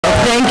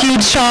Thank you,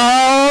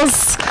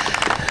 Charles.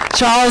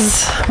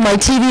 Charles, my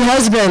TV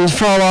husband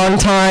for a long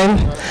time,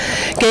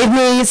 gave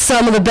me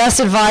some of the best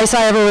advice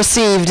I ever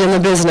received in the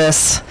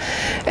business.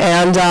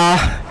 And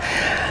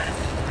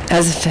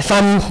if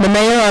I'm the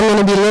mayor, I'm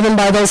going to be living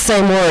by those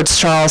same words,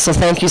 Charles, so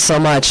thank you so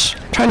much.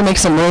 I'm trying to make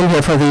some room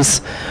here for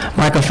these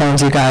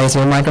microphones, you guys.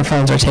 Your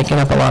microphones are taking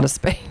up a lot of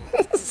space.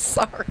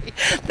 Sorry.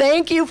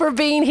 Thank you for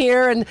being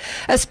here, and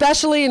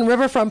especially in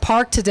Riverfront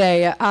Park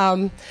today.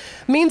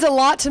 Means a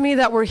lot to me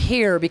that we're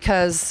here,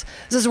 because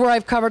this is where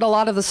I've covered a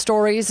lot of the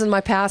stories in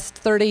my past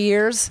 30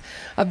 years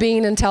of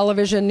being in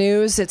television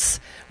news. It's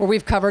where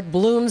we've covered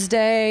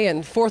Bloomsday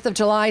and 4th of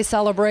July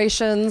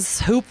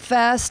celebrations, Hoop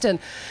Fest, and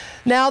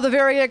now the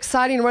very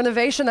exciting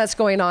renovation that's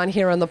going on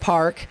here in the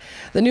park.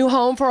 The new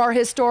home for our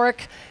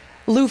historic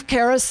Louvre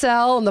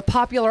Carousel and the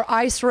popular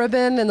ice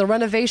ribbon and the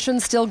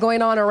renovations still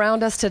going on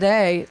around us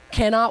today.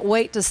 Cannot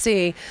wait to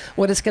see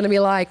what it's going to be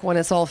like when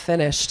it's all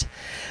finished.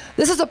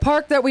 This is a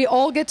park that we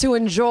all get to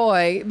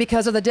enjoy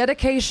because of the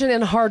dedication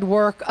and hard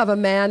work of a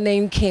man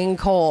named King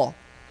Cole.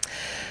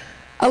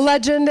 A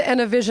legend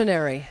and a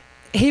visionary.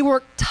 He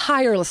worked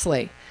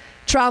tirelessly,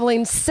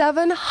 traveling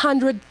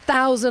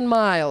 700,000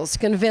 miles to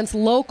convince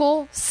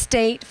local,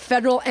 state,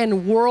 federal,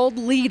 and world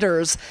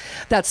leaders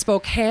that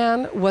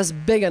Spokane was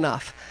big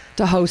enough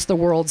to host the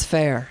World's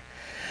Fair.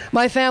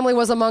 My family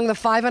was among the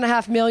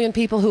 5.5 million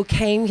people who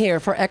came here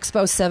for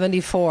Expo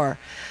 74.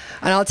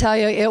 And I'll tell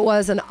you, it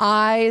was an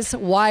eyes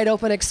wide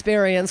open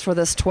experience for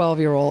this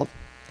 12-year-old.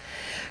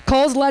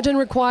 Cole's legend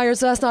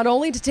requires us not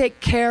only to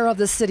take care of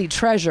the city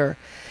treasure,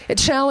 it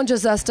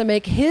challenges us to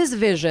make his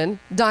vision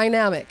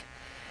dynamic,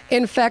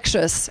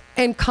 infectious,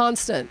 and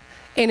constant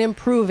in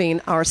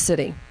improving our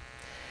city.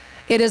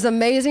 It is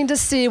amazing to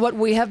see what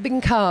we have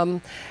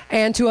become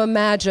and to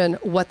imagine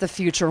what the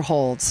future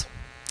holds.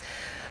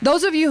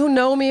 Those of you who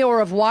know me or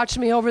have watched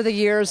me over the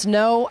years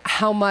know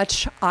how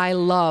much I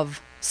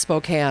love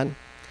Spokane.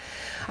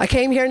 I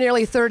came here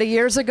nearly 30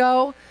 years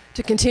ago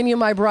to continue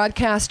my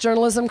broadcast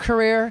journalism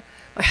career.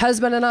 My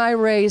husband and I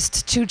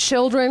raised 2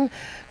 children,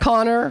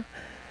 Connor,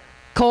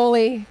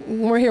 Coley.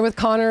 We're here with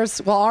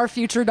our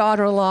future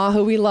daughter-in-law,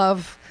 who we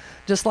love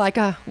just like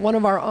one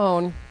of our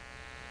own.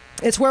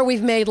 It's where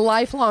we've made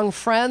lifelong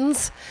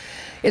friends.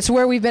 It's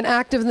where we've been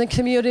active in the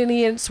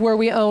community. It's where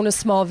we own a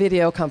small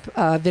video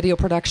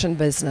production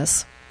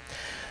business.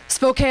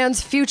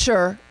 Spokane's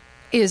future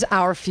is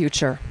our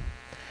future.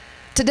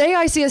 Today,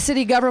 I see a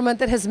city government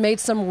that has made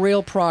some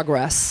real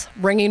progress,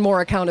 bringing more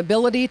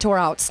accountability to our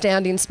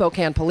outstanding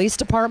Spokane Police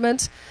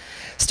Department,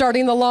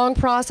 starting the long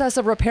process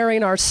of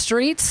repairing our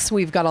streets.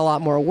 We've got a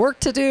lot more work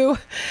to do,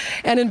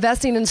 and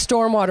investing in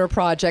stormwater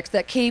projects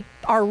that keep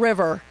our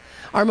river,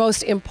 our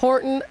most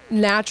important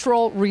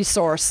natural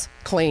resource,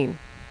 clean.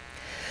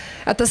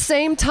 At the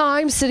same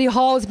time, City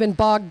Hall has been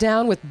bogged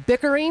down with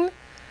bickering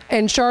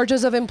and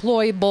charges of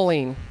employee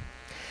bullying.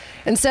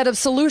 Instead of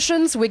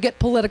solutions, we get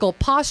political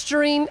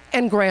posturing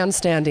and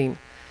grandstanding.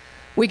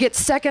 We get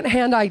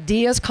secondhand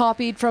ideas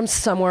copied from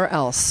somewhere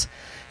else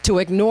to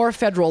ignore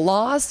federal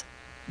laws,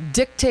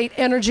 dictate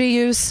energy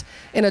use,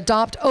 and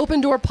adopt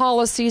open-door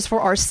policies for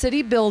our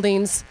city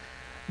buildings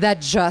that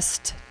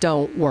just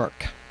don't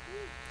work.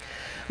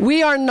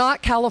 We are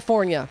not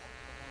California.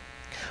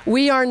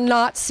 We are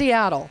not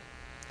Seattle.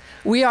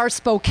 We are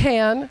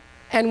Spokane,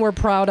 and we're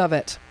proud of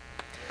it.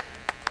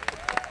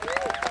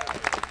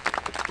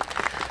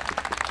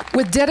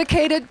 With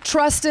dedicated,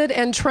 trusted,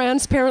 and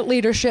transparent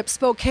leadership,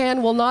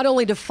 Spokane will not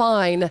only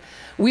define,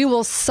 we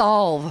will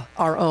solve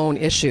our own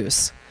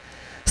issues.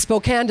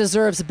 Spokane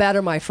deserves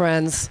better, my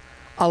friends,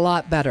 a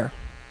lot better.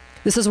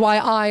 This is why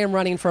I am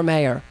running for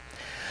mayor.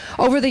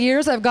 Over the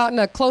years, I've gotten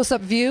a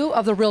close-up view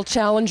of the real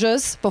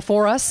challenges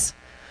before us.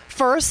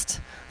 First,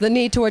 the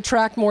need to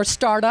attract more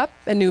startup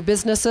and new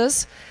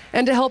businesses,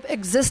 and to help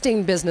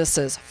existing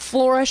businesses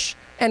flourish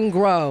and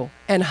grow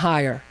and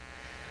hire.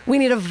 We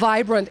need a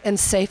vibrant and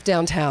safe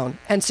downtown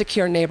and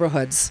secure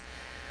neighborhoods.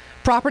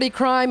 Property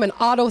crime and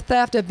auto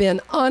theft have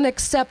been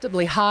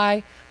unacceptably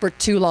high for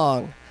too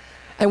long,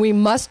 and we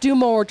must do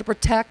more to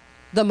protect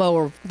the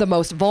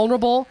most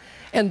vulnerable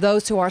and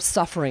those who are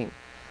suffering.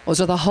 Those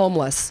are the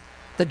homeless,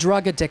 the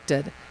drug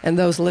addicted, and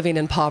those living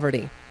in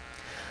poverty.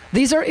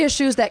 These are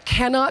issues that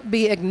cannot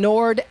be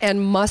ignored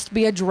and must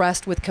be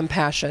addressed with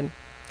compassion.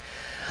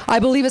 I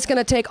believe it's going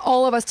to take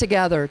all of us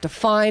together to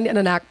find and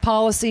enact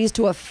policies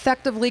to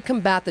effectively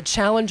combat the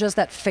challenges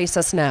that face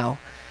us now.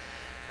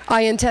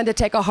 I intend to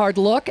take a hard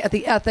look at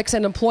the ethics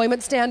and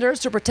employment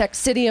standards to protect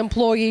city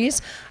employees,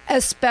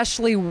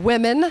 especially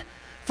women,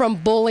 from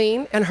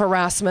bullying and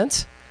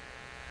harassment.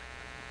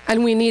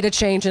 And we need a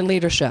change in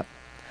leadership.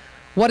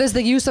 What is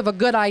the use of a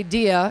good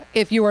idea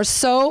if you are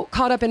so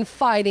caught up in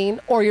fighting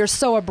or you're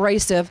so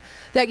abrasive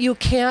that you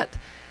can't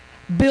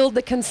build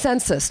the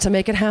consensus to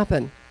make it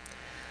happen?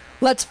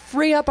 Let's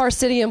free up our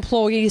city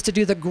employees to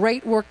do the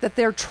great work that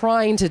they're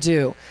trying to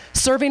do,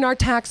 serving our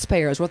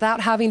taxpayers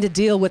without having to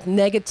deal with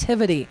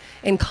negativity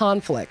and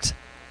conflict.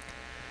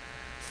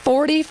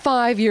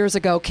 45 years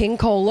ago, King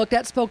Cole looked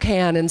at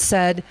Spokane and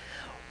said,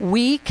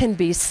 "We can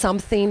be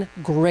something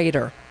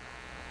greater.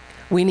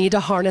 We need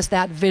to harness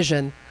that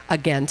vision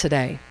again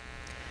today.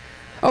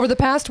 Over the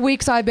past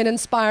weeks, I've been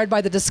inspired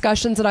by the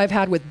discussions that I've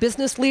had with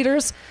business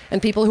leaders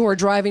and people who are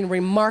driving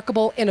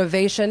remarkable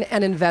innovation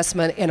and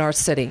investment in our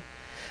city.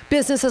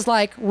 Businesses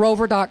like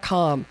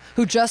Rover.com,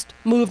 who just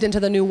moved into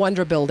the new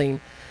Wonder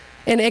Building,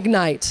 and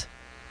Ignite.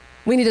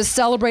 We need to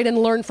celebrate and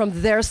learn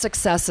from their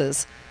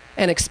successes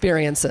and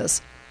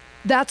experiences.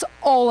 That's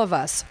all of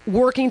us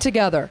working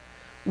together.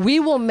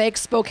 We will make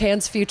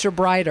Spokane's future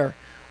brighter,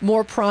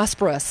 more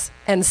prosperous,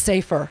 and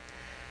safer.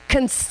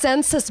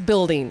 Consensus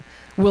building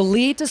will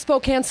lead to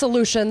Spokane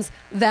solutions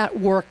that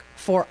work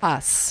for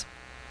us.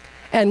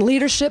 And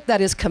leadership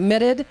that is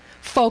committed,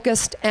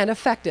 focused, and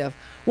effective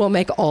will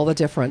make all the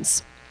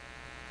difference.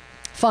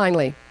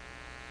 Finally,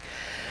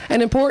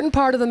 an important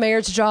part of the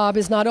mayor's job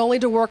is not only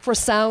to work for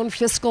sound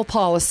fiscal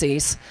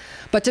policies,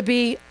 but to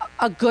be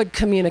a good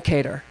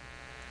communicator,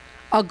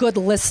 a good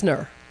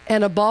listener,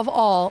 and above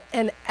all,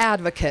 an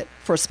advocate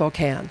for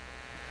Spokane.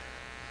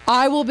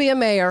 I will be a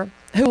mayor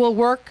who will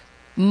work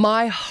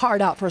my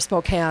heart out for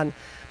Spokane,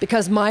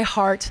 because my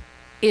heart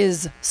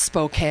is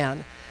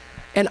Spokane.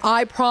 And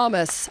I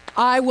promise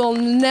I will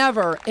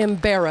never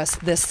embarrass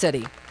this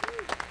city.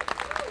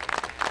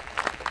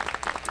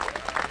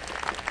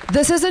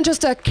 This isn't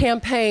just a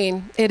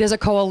campaign, it is a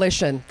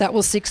coalition that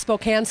will seek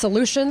Spokane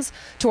solutions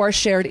to our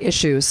shared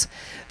issues.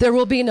 There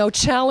will be no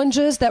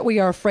challenges that we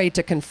are afraid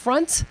to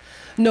confront,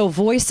 no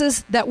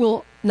voices that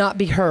will not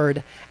be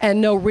heard, and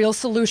no real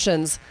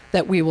solutions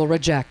that we will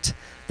reject.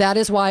 That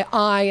is why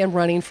I am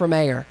running for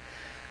mayor.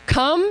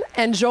 Come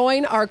and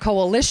join our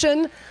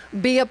coalition.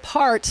 Be a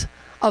part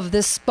of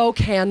this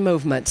Spokane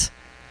movement.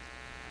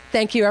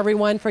 Thank you,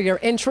 everyone, for your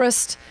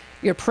interest,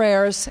 your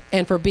prayers,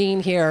 and for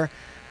being here.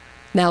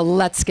 Now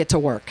let's get to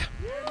work.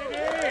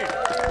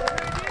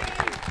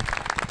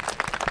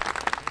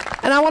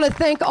 And I want to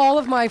thank all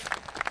of my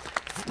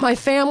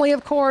family,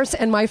 of course,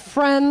 and my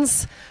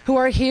friends who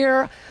are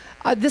here.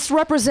 This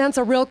represents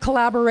a real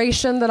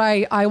collaboration that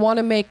I want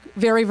to make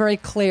very, very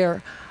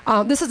clear.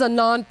 This is a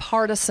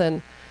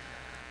nonpartisan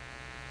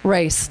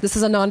race. This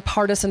is a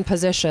nonpartisan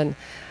position,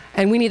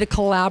 and we need to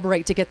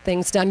collaborate to get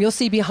things done. You'll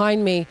see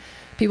behind me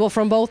people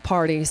from both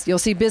parties. You'll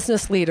see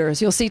business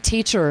leaders. You'll see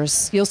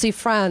teachers. You'll see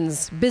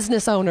friends,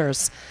 business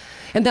owners.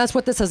 And that's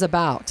what this is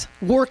about,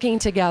 working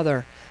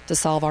together to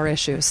solve our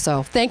issues.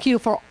 So thank you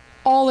for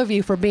all of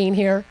you for being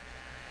here.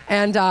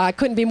 And I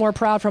couldn't be more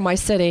proud for my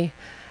city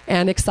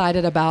and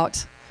excited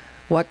about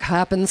what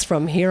happens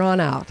from here on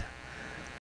out.